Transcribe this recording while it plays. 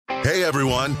Hey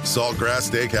everyone, Saltgrass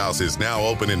Steakhouse is now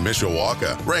open in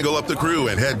Mishawaka. Wrangle up the crew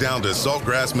and head down to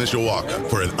Saltgrass Mishawaka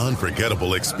for an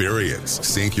unforgettable experience.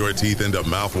 Sink your teeth into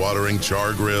mouth-watering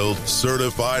char-grilled,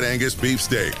 certified Angus beef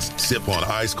steaks. Sip on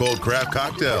ice-cold craft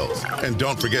cocktails. And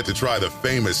don't forget to try the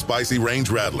famous spicy range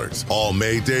rattlers, all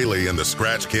made daily in the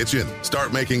Scratch Kitchen.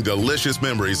 Start making delicious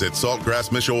memories at Saltgrass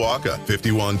Mishawaka,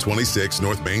 5126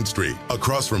 North Main Street,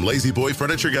 across from Lazy Boy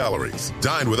Furniture Galleries.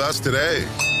 Dine with us today.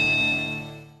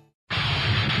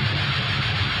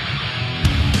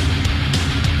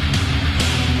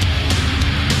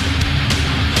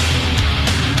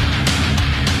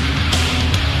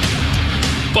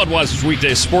 Budweiser's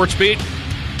Weekday Sports Beat,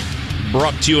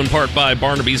 brought to you in part by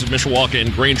Barnaby's of Mishawaka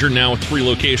and Granger, now with 3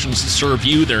 locations to serve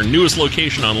you. Their newest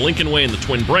location on Lincoln Way in the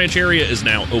Twin Branch area is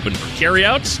now open for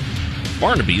carryouts.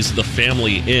 Barnaby's, the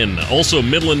family inn. Also,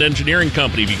 Midland Engineering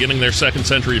Company, beginning their second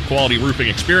century of quality roofing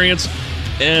experience.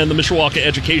 And the Mishawaka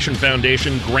Education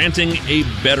Foundation, granting a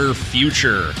better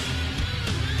future.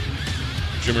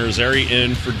 Jim Irizarry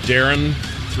in for Darren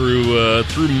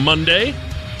through Monday.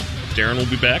 Darren will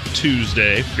be back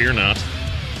Tuesday, fear not.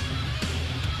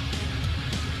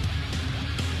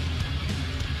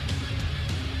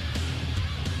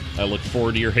 I look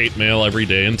forward to your hate mail every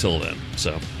day until then.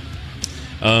 So,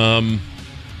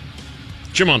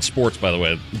 JimOnSports, by the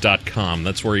way, .com.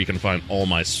 That's where you can find all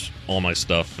my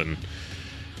stuff and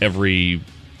every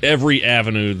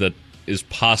avenue that is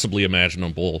possibly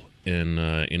imaginable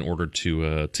in order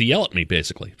to yell at me,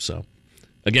 basically. So,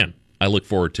 again, I look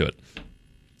forward to it.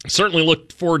 Certainly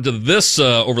looked forward to this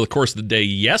over the course of the day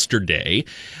yesterday.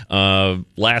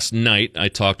 Last night, I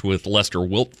talked with Lester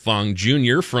Wiltfong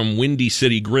Jr. from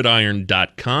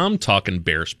WindyCityGridiron.com, talking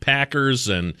Bears-Packers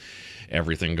and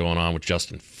everything going on with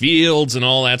Justin Fields and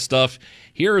all that stuff.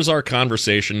 Here is our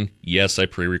conversation. Yes, I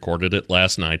pre-recorded it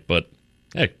last night, but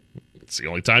hey, it's the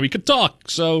only time you could talk,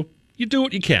 so you do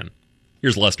what you can.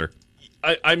 Here's Lester.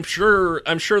 I'm sure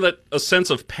that a sense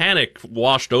of panic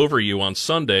washed over you on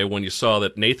Sunday when you saw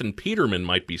that Nathan Peterman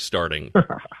might be starting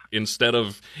instead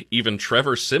of even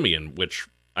Trevor Siemian, which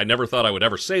I never thought I would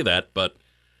ever say that, but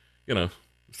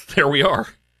there we are.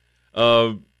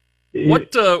 What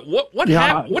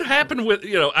happened with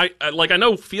I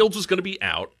know Fields was going to be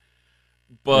out,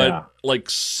 but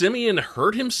Siemian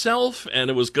hurt himself and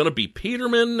it was going to be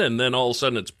Peterman, and then all of a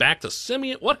sudden it's back to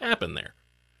Siemian. What happened there?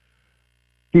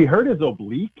 He hurt his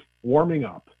oblique warming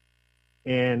up,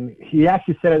 and he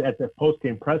actually said it at the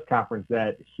post-game press conference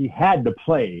that he had to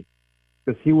play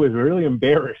because he was really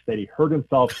embarrassed that he hurt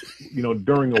himself,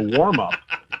 during a warm-up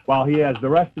while he has the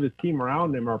rest of his team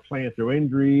around him are playing through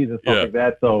injuries and stuff like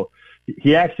that. So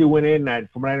he actually went in, and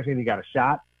from what I understand, he got a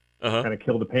shot, kind of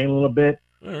killed the pain a little bit,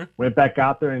 went back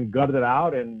out there and gutted it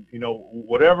out, and,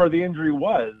 whatever the injury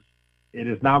was, it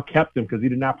has now kept him because he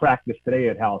did not practice today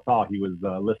at Hallis Hall. He was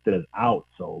listed as out.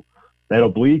 So that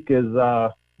oblique is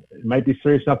it might be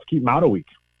serious enough to keep him out a week.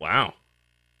 Wow.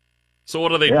 So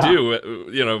what do they do?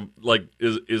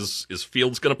 Is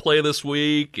Fields going to play this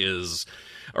week?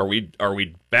 Are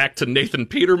we back to Nathan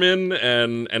Peterman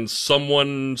and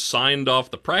someone signed off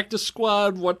the practice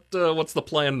squad? What's the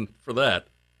plan for that?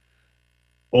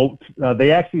 Well,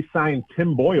 they actually signed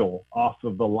Tim Boyle off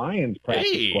of the Lions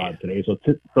practice squad today.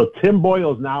 So Tim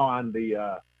Boyle is now on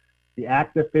the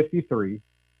active 53.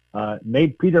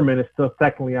 Nate Peterman is still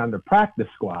secondly on the practice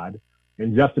squad,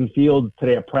 and Justin Fields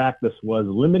today at practice was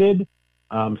limited.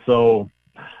 So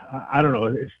I don't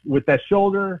know. With that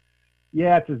shoulder,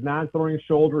 it's his non-throwing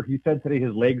shoulder. He said today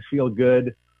his legs feel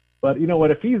good. But you know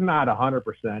what? If he's not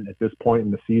 100% at this point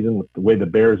in the season with the way the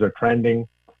Bears are trending,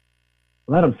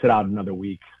 let him sit out another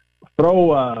week.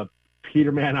 Throw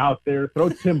Peterman out there. Throw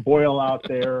Tim Boyle out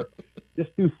there.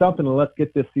 Just do something and let's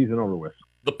get this season over with.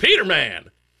 The Peterman.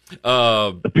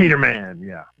 The Peterman,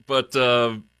 yeah. But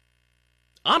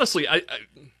honestly,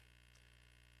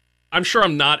 I'm sure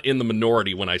I'm not in the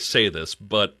minority when I say this,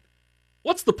 but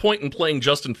what's the point in playing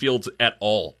Justin Fields at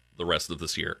all the rest of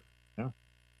this year?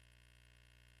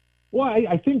 Well,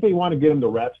 I think they want to get him the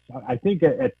reps. I think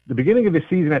at the beginning of the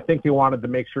season, I think they wanted to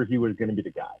make sure he was going to be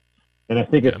the guy. And I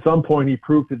think at some point he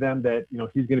proved to them that,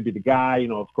 he's going to be the guy.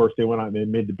 Of course, they went out and they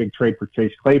made the big trade for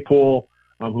Chase Claypool,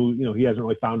 who, he hasn't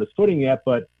really found his footing yet.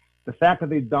 But the fact that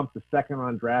they dumped the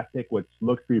second-round draft pick, which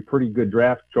looks to be a pretty good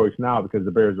draft choice now because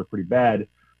the Bears are pretty bad,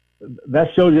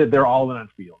 that shows you that they're all in on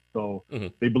Fields. So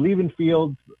they believe in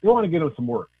Fields. They want to get him some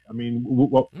work. I mean,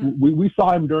 we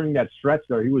saw him during that stretch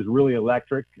there. He was really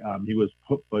electric.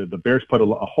 The Bears put a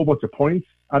whole bunch of points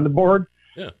on the board.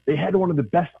 Yeah. They had one of the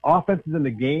best offenses in the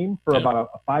game for about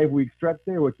a 5-week stretch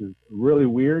there, which is really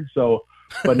weird. So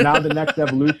But now the next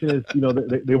evolution is,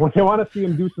 they want to see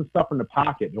him do some stuff in the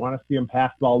pocket. They want to see him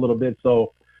pass the ball a little bit.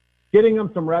 So getting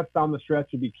him some reps down the stretch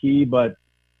would be key, but,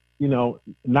 not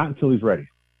until he's ready.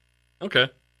 Okay.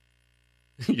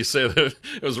 You say that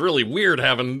it was really weird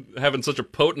having such a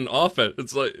potent offense.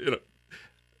 It's like,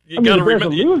 you got to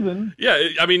remember. Yeah,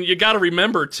 I mean, you got to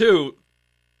remember, too,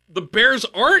 the Bears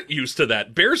aren't used to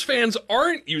that. Bears fans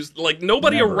aren't used,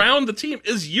 nobody around the team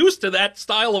is used to that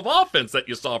style of offense that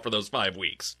you saw for those 5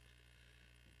 weeks.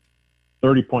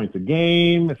 30 points a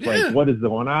game. It's like, what is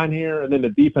going on here? And then the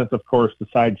defense, of course,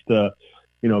 decides to,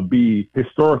 be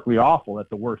historically awful at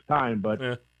the worst time.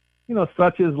 But,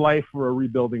 such is life for a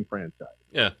rebuilding franchise.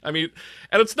 Yeah, I mean,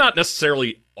 and it's not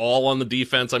necessarily all on the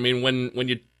defense. I mean, when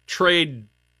you trade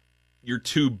your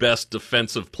 2 best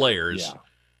defensive players,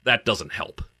 that doesn't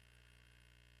help.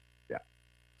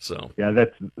 So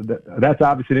that's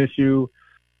obviously an issue.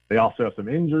 They also have some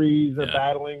injuries they're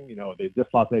battling. They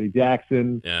just lost Eddie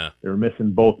Jackson. Yeah, they were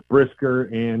missing both Brisker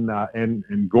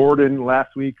and Gordon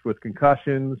last week with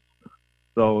concussions.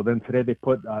 So then today they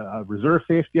put a reserve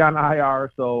safety on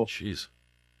IR. So jeez,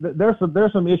 there's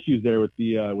some issues there with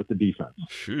the defense.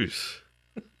 Jeez.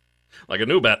 I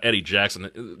knew about Eddie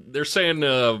Jackson. They're saying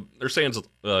it's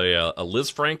a Liz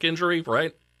Frank injury,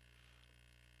 right?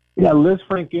 Yeah, Liz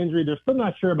Frank injury. They're still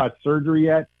not sure about surgery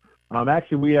yet.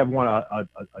 Actually, we have a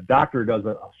doctor does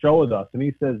a show with us, and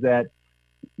he says that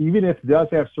even if he does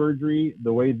have surgery,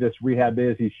 the way this rehab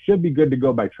is, he should be good to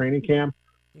go by training camp.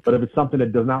 Okay. But if it's something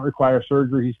that does not require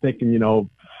surgery, he's thinking,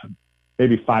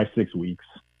 maybe 5-6 weeks.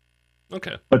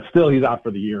 Okay. But still, he's out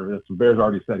for the year. The Bears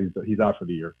already said he's out for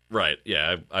the year. Right.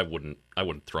 Yeah, I wouldn't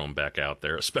throw him back out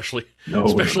there, especially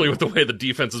with the way the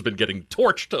defense has been getting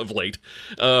torched of late.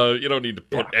 You don't need to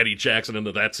put Eddie Jackson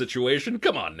into that situation.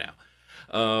 Come on now.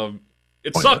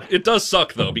 It does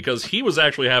suck though, because he was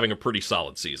actually having a pretty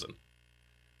solid season.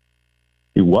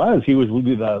 He was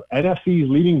the NFC's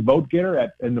leading vote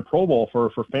getter in the Pro Bowl for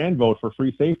fan vote for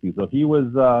free safety. So he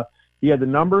was he had the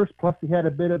numbers, plus he had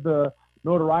a bit of the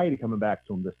notoriety coming back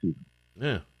to him this season.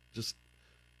 Yeah, just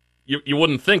you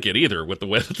wouldn't think it either with the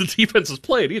way that the defense has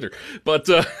played either. But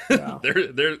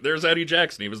there's Eddie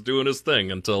Jackson. He was doing his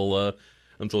thing until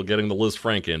getting the Liz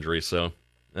Frank injury. So,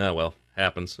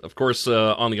 happens. Of course,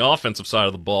 on the offensive side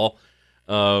of the ball,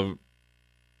 kind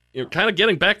of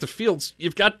getting back to Fields,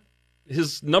 you've got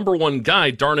his number one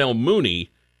guy, Darnell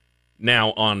Mooney,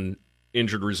 now on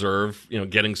injured reserve,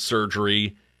 getting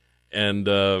surgery, and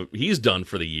he's done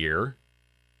for the year.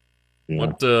 Yeah.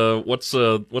 What's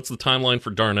the timeline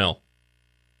for Darnell?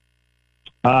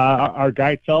 Our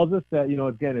guy tells us that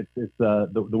again it's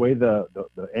the way the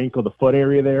ankle, the foot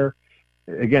area there.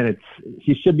 Again,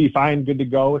 he should be fine, good to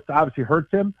go. It obviously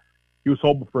hurts him. He was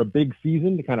hoping for a big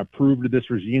season to kind of prove to this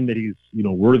regime that he's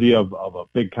worthy of a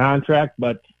big contract.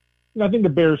 But I think the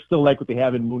Bears still like what they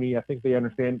have in Mooney. I think they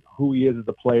understand who he is as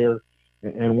a player,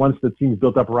 and once the team's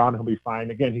built up around him, he'll be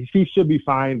fine. Again, he should be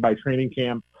fine by training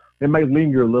camp. It might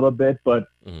linger a little bit, but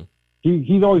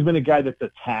he's always been a guy that's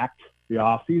attacked the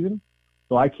offseason.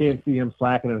 So I can't see him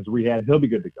slacking in his rehab. He'll be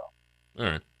good to go.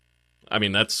 All right. I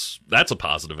mean, that's a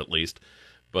positive at least.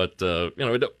 But, I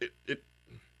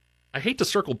hate to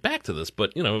circle back to this,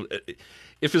 but,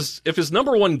 if his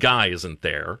number one guy isn't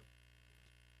there,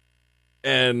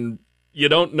 and you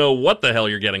don't know what the hell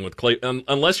you're getting with Clay,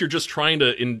 unless you're just trying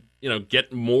to,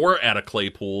 get more out of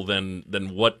Claypool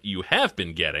than what you have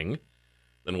been getting,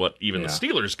 than what even the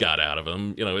Steelers got out of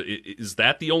him. Is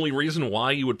that the only reason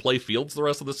why you would play Fields the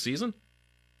rest of the season?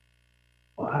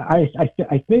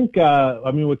 I think,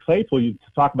 with Claypool, to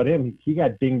talk about him, he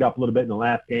got dinged up a little bit in the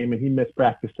last game, and he missed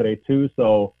practice today too.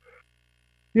 So,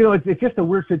 it's just a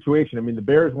weird situation. I mean, the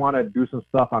Bears want to do some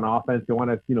stuff on offense. They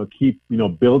want to, keep,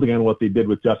 building on what they did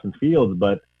with Justin Fields.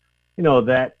 But,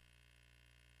 that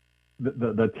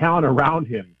the talent around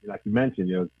him, like you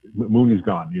mentioned, Mooney's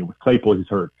gone. With Claypool, he's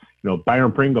hurt.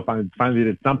 Byron Pringle finally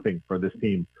did something for this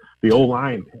team. The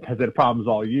O-line has had problems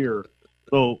all year.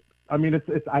 So, I mean,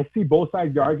 I see both sides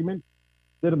of the argument,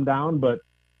 sit him down, but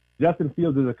Justin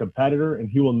Fields is a competitor, and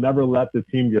he will never let the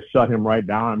team just shut him right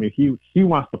down. I mean, he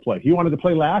wants to play. He wanted to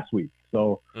play last week.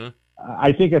 So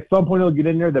I think at some point he'll get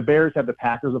in there. The Bears have the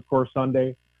Packers, of course,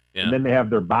 Sunday, and then they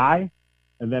have their bye.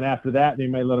 And then after that, they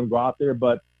may let him go out there.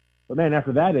 But then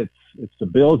after that, it's the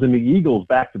Bills and the Eagles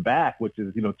back-to-back, which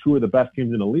is, two of the best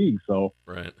teams in the league. So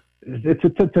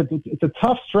it's a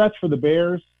tough stretch for the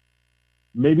Bears.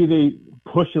 Maybe they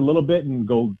push a little bit and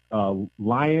go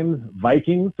Lions,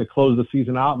 Vikings to close the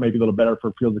season out. Maybe a little better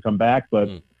for Fields to come back. But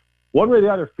one way or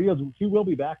the other, Fields, he will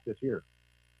be back this year.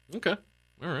 Okay.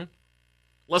 All right.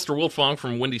 Lester Wiltfong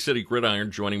from Windy City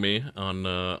Gridiron joining me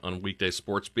on Weekday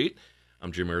Sports Beat.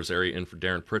 I'm Jim Irizarry in for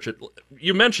Darren Pritchett.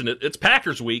 You mentioned it. It's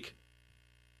Packers week.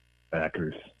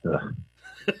 Packers.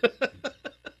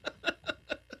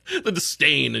 The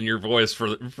disdain in your voice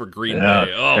for Green Yeah,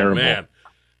 Bay. Oh, terrible. man.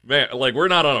 Like, we're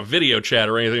not on a video chat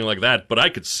or anything like that, but I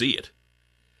could see it.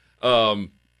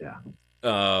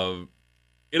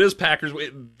 It is Packers.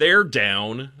 They're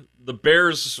down. The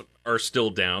Bears are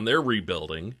still down. They're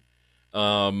rebuilding.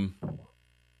 What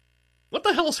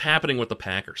the hell is happening with the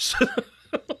Packers?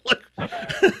 like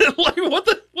what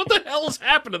the hell has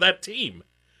happened to that team?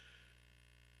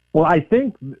 Well, I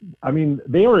mean,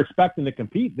 they were expecting to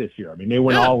compete this year. I mean, they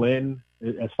went all in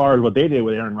as far as what they did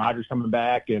with Aaron Rodgers coming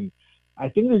back. And I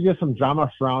think there's just some drama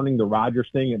surrounding the Rodgers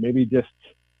thing. And maybe just,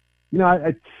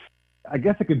 I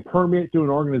guess it can permeate through an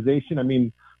organization. I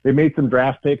mean, they made some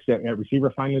draft picks at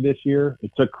receiver finally this year.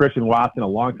 It took Christian Watson a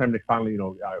long time to finally,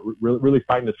 really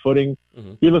find his footing.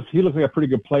 Mm-hmm. He looks like a pretty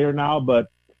good player now,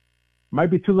 but might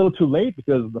be too little too late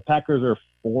because the Packers are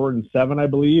 4-7, I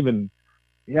believe. And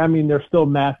yeah, I mean, they're still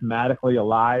mathematically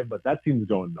alive, but that team's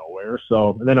going nowhere.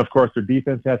 So, and then of course their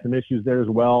defense has some issues there as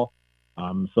well.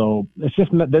 So it's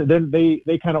just,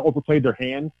 they kind of overplayed their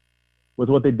hand with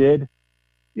what they did.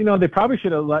 They probably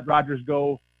should have let Rodgers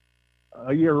go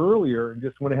a year earlier and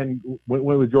just went ahead and went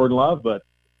with Jordan Love, but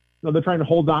they're trying to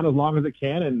hold on as long as it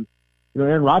can. And,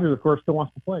 Aaron Rodgers, of course, still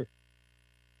wants to play.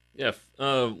 Yeah.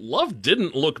 Love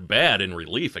didn't look bad in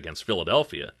relief against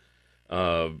Philadelphia.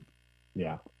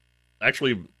 Yeah.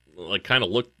 Actually, kind of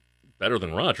looked better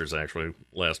than Rodgers actually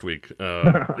last week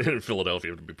in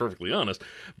Philadelphia, to be perfectly honest.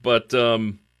 But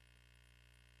how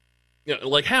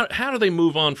do they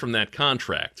move on from that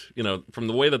contract? From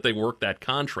the way that they worked that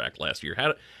contract last year.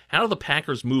 How do the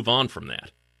Packers move on from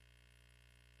that?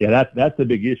 Yeah, that's the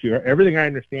big issue. Everything I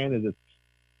understand is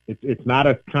it's not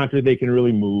a contract they can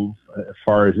really move as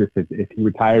far as if he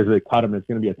retires or they cut him. It's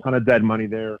going to be a ton of dead money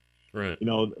there. Right.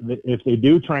 If they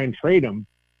do try and trade him,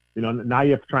 now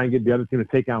you have to try and get the other team to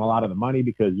take on a lot of the money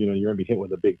because, you're going to be hit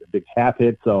with a big cap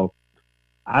hit. So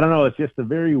I don't know. It's just a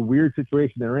very weird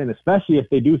situation they're in, especially if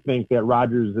they do think that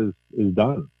Rodgers is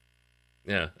done.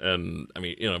 Yeah. And I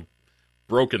mean,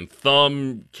 broken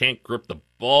thumb, can't grip the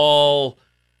ball.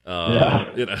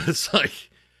 It's like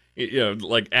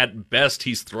at best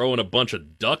he's throwing a bunch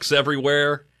of ducks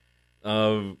everywhere.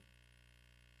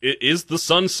 Is the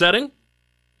sun setting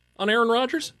on Aaron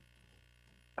Rodgers?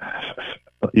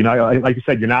 Like you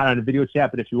said, you're not on a video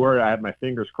chat, but if you were, I have my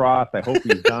fingers crossed. I hope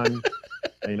he's done.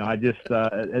 I just,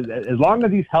 as long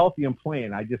as he's healthy and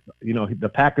playing,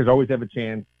 the Packers always have a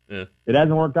chance. Yeah. It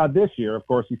hasn't worked out this year. Of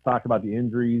course, he's talked about the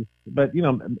injuries, but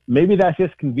maybe that's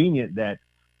just convenient that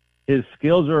his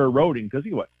skills are eroding because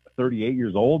he's 38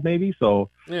 years old, maybe. So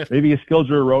maybe his skills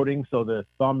are eroding. So the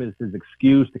thumb is his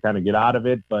excuse to kind of get out of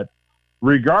it. But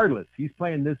regardless, he's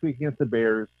playing this week against the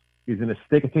Bears. He's going to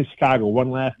stick it to Chicago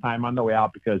one last time on the way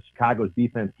out because Chicago's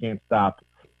defense can't stop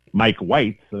Mike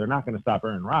White, so they're not going to stop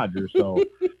Aaron Rodgers. So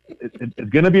it's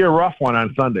going to be a rough one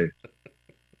on Sunday.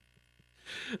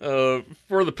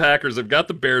 For the Packers, they've got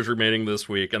the Bears remaining this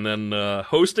week, and then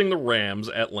hosting the Rams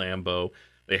at Lambeau.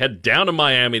 They head down to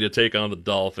Miami to take on the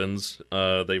Dolphins.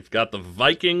 They've got the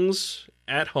Vikings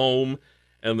at home,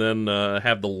 and then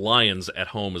have the Lions at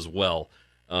home as well.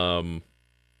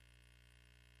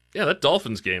 Yeah, that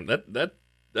Dolphins game,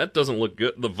 that doesn't look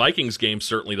good. The Vikings game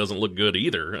certainly doesn't look good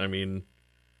either. I mean,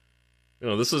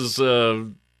 this is,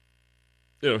 his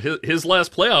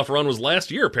last playoff run was last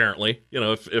year, apparently,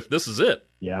 if this is it.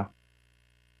 Yeah.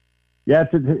 Yeah,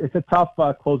 it's a tough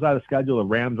close out of the schedule. The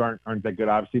Rams aren't that good,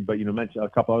 obviously, but, mentioned a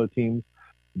couple other teams.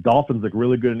 Dolphins look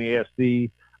really good in the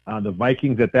AFC. The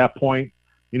Vikings at that point,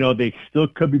 they still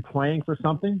could be playing for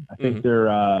something. I think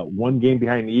they're one game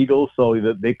behind the Eagles,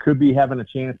 so they could be having a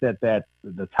chance at the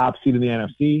top seed in the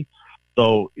NFC.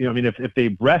 So, if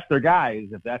they rest their guys,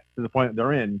 if that's to the point that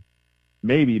they're in,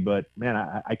 maybe. But, man,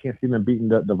 I can't see them beating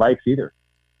the Vikes either.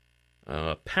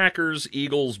 Packers,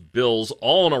 Eagles, Bills,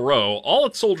 all in a row, all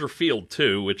at Soldier Field,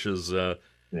 too, which is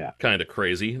kind of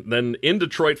crazy. Then in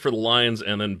Detroit for the Lions,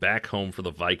 and then back home for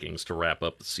the Vikings to wrap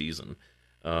up the season.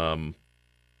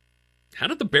 How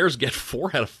did the Bears get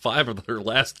 4 out of 5 of their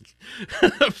last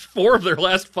 4 of their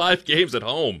last 5 games at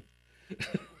home?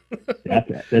 That's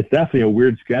definitely a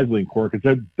weird scheduling quirk.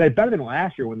 They're better than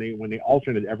last year when they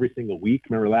alternated every single week.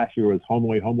 Remember last year was home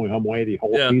away the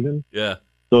whole season. Yeah.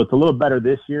 So it's a little better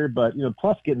this year, but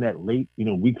plus getting that late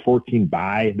week 14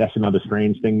 bye, that's another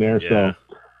strange thing there. Yeah. So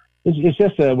it's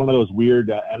just one of those weird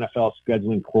NFL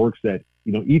scheduling quirks that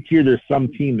each year there's some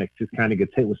team that just kind of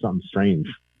gets hit with something strange.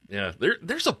 Yeah,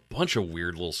 there's a bunch of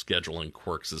weird little scheduling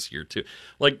quirks this year, too.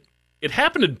 Like, it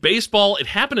happened in baseball, it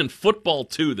happened in football,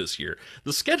 too, this year.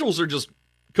 The schedules are just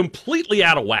completely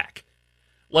out of whack.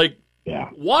 Like, yeah.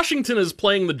 Washington is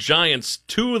playing the Giants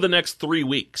 2 of the next 3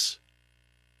 weeks.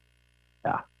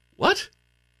 Yeah. What?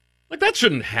 Like, that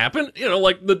shouldn't happen. You know,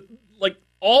 like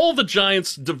all the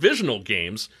Giants' divisional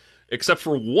games, except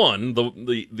for one,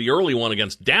 the early one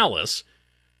against Dallas,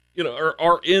 you know,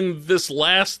 are in this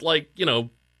last,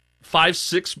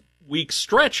 5-6 week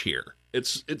stretch here.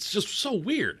 It's just so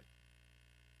weird.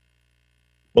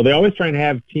 Well, they always try and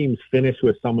have teams finish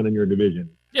with someone in your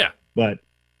division. Yeah. But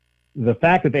the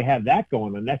fact that they have that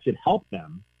going on, that should help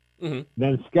them. Mm-hmm.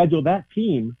 Then schedule that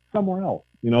team somewhere else,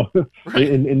 right.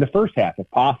 in the first half if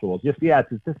possible. It's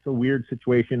just a weird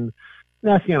situation.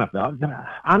 That's the NFL.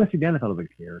 Honestly, the NFL doesn't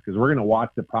care because we're going to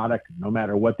watch the product no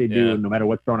matter what they do, no matter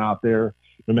what's thrown out there,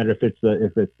 no matter if it's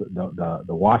the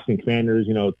Washington Commanders.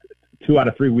 2 out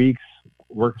of 3 weeks,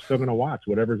 we're still going to watch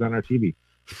whatever's on our TV.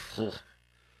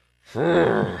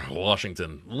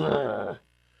 Washington.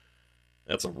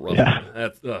 That's a rough. Yeah.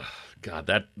 That's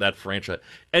that franchise,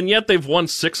 and yet they've won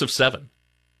 6 of 7.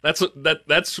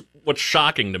 That's what's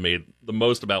shocking to me the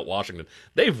most about Washington.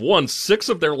 They've won 6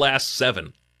 of their last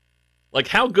 7. Like,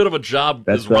 how good of a job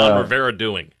is Ron Rivera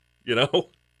doing? That's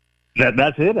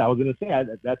it. I was going to say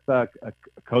that's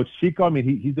Coach Chico. I mean,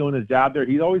 he's doing his job there.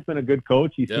 He's always been a good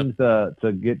coach. He seems to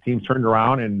get teams turned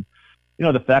around, and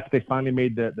the fact that they finally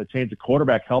made the change of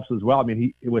quarterback helps as well. I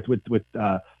mean, with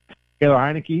Taylor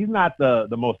Heineke, he's not the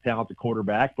most talented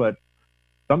quarterback, but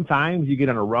sometimes you get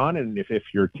on a run, and if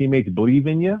your teammates believe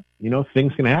in you,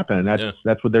 things can happen, and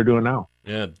that's what they're doing now.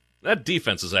 Yeah. That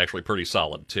defense is actually pretty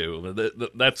solid, too.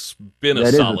 That's been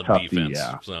a solid defense.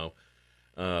 So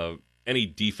any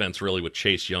defense really with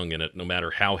Chase Young in it, no matter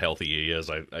how healthy he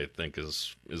is, I think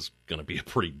is going to be a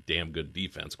pretty damn good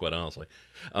defense, quite honestly.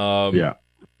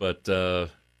 But,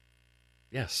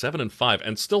 7-5,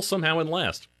 and still somehow in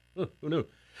last. Who knew?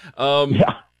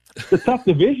 It's a tough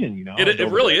division, It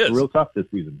really is. It's real tough this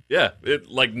season. Yeah,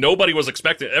 nobody was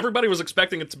expecting. Everybody was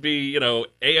expecting it to be,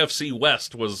 AFC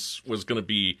West was going to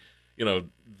be,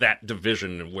 that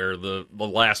division where the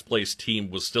last place team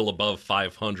was still above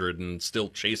 500 and still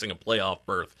chasing a playoff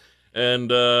berth. And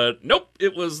nope,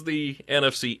 it was the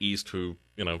NFC East who,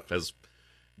 has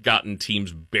gotten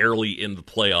teams barely in the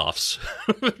playoffs.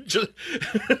 Just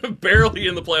barely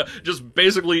in the playoffs. Just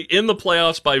basically in the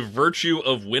playoffs by virtue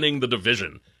of winning the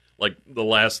division. Like the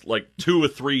last 2 or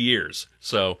 3 years.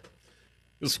 So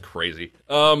this is crazy.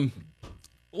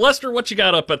 Lester, what you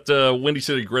got up at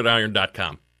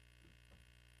WindyCityGridiron.com?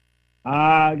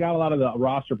 I got a lot of the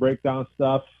roster breakdown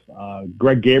stuff.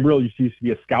 Greg Gabriel used to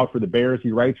be a scout for the Bears.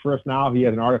 He writes for us now. He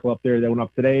has an article up there that went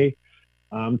up today.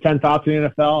 10 thoughts in the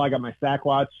NFL. I got my Sack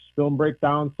Watch film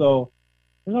breakdown. So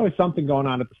there's always something going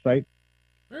on at the site.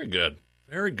 Very good.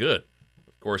 Very good.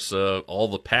 Of course, all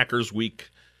the Packers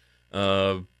week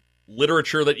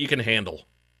literature that you can handle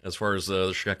as far as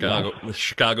the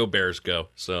Chicago Bears go.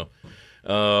 So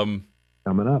coming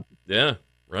up. Yeah,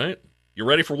 right. You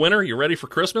ready for winter? You ready for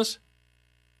Christmas?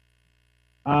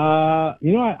 I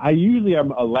usually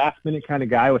am a last minute kind of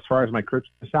guy as far as my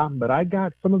Christmas shopping, but I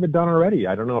got some of it done already.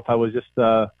 I don't know if I was just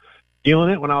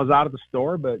feeling it when I was out of the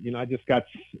store, but I just got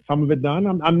some of it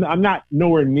done. I'm not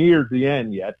nowhere near the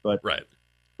end yet, but right.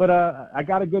 But I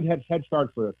got a good head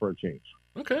start for a change.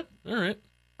 Okay, all right.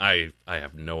 I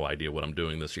have no idea what I'm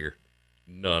doing this year.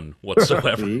 None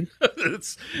whatsoever.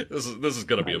 This is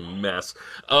going to be a mess.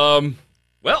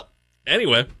 Well,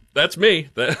 anyway, that's me.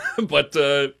 But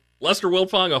Lester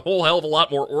Wiltfong, a whole hell of a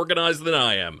lot more organized than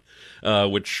I am,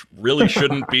 which really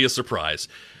shouldn't be a surprise.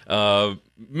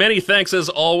 Many thanks as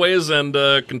always, and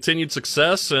continued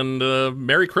success, and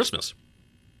Merry Christmas.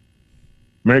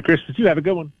 Merry Christmas. You have a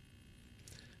good one.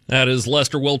 That is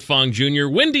Lester Wiltfong Jr.,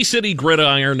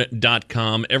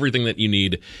 WindyCityGridiron.com. Everything that you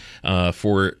need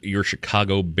for your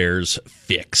Chicago Bears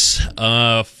fix.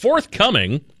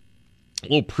 Forthcoming, a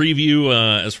little preview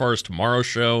as far as tomorrow's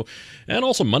show, and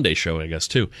also Monday's show, I guess,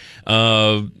 too.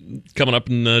 Coming up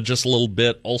in just a little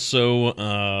bit.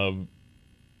 Also,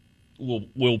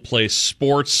 we'll play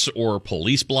sports or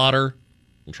police blotter.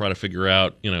 We'll try to figure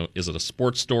out, is it a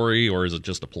sports story or is it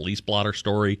just a police blotter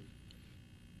story?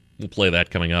 We'll play that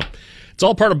coming up. It's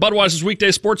all part of Budweiser's Weekday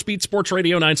Sports Beat, Sports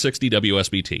Radio 960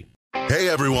 WSBT. Hey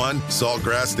everyone,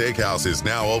 Saltgrass Steakhouse is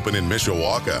now open in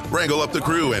Mishawaka. Wrangle up the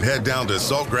crew and head down to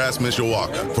Saltgrass,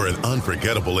 Mishawaka for an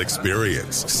unforgettable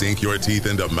experience. Sink your teeth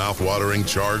into mouth-watering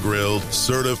char-grilled,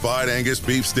 certified Angus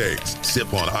beef steaks.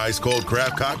 Sip on ice-cold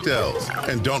craft cocktails.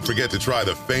 And don't forget to try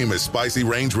the famous spicy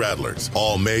range rattlers,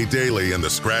 all made daily in the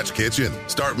Scratch Kitchen.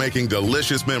 Start making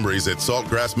delicious memories at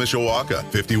Saltgrass, Mishawaka,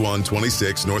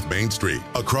 5126 North Main Street,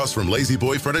 across from Lazy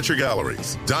Boy Furniture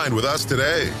Galleries. Dine with us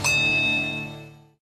today.